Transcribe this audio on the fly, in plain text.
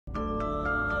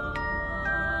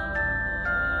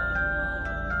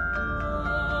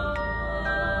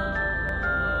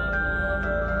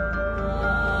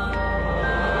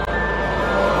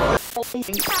Do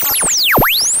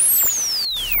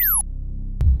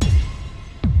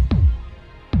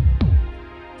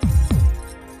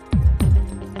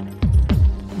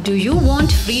you want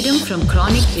freedom from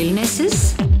chronic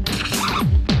illnesses?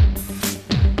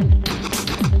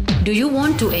 Do you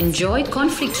want to enjoy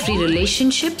conflict-free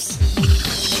relationships?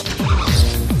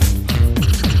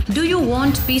 Do you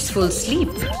want peaceful sleep?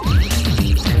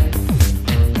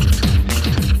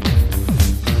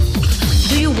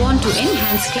 Do you want to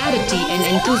enhance clarity and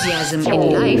enthusiasm in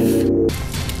life?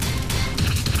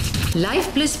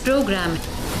 Life Bliss program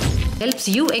helps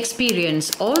you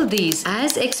experience all these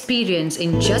as experience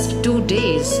in just 2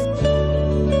 days.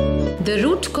 The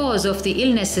root cause of the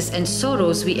illnesses and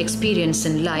sorrows we experience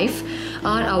in life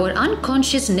are our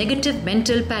unconscious negative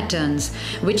mental patterns,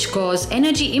 which cause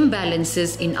energy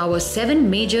imbalances in our 7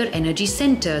 major energy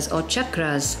centers or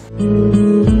chakras.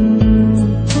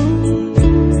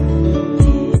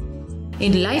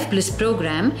 In Life Bliss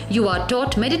program, you are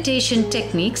taught meditation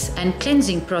techniques and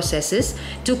cleansing processes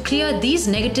to clear these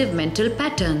negative mental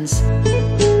patterns.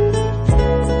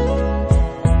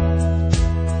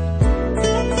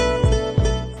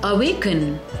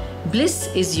 Awaken. Bliss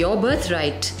is your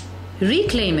birthright.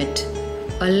 Reclaim it.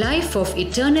 A life of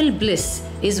eternal bliss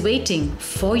is waiting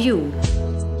for you.